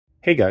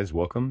Hey guys,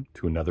 welcome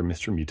to another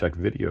Mr. Mutech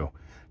video.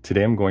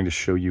 Today I'm going to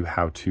show you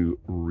how to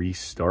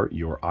restart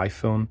your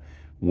iPhone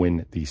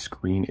when the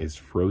screen is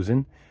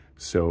frozen.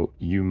 So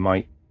you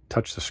might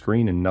touch the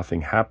screen and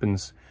nothing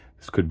happens.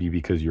 This could be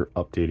because you're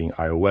updating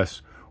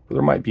iOS, or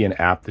there might be an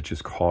app that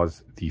just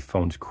caused the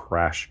phone to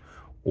crash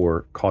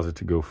or cause it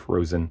to go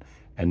frozen,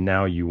 and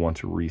now you want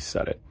to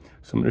reset it.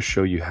 So I'm going to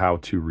show you how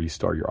to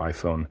restart your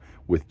iPhone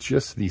with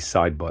just these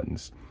side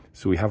buttons.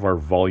 So we have our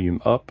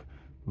volume up,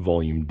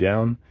 volume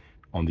down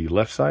on the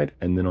left side,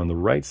 and then on the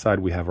right side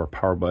we have our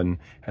power button,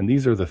 and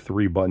these are the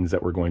three buttons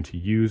that we're going to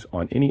use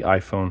on any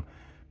iPhone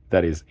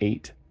that is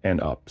 8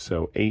 and up.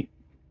 So 8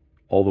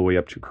 all the way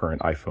up to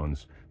current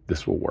iPhones,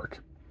 this will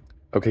work.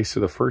 Okay, so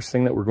the first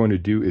thing that we're going to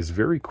do is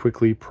very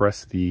quickly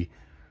press the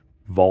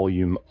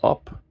volume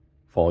up,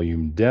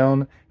 volume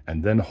down,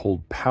 and then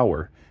hold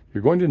power.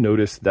 You're going to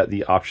notice that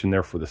the option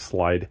there for the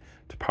slide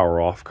to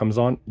power off comes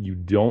on. You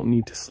don't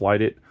need to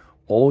slide it.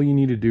 All you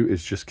need to do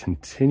is just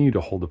continue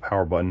to hold the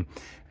power button,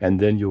 and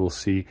then you will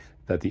see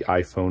that the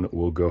iPhone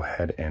will go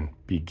ahead and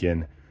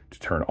begin to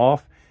turn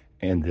off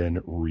and then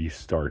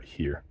restart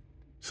here.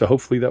 So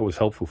hopefully that was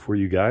helpful for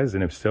you guys,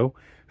 and if so,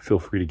 feel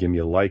free to give me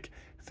a like.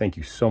 Thank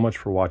you so much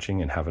for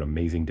watching and have an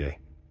amazing day.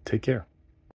 Take care.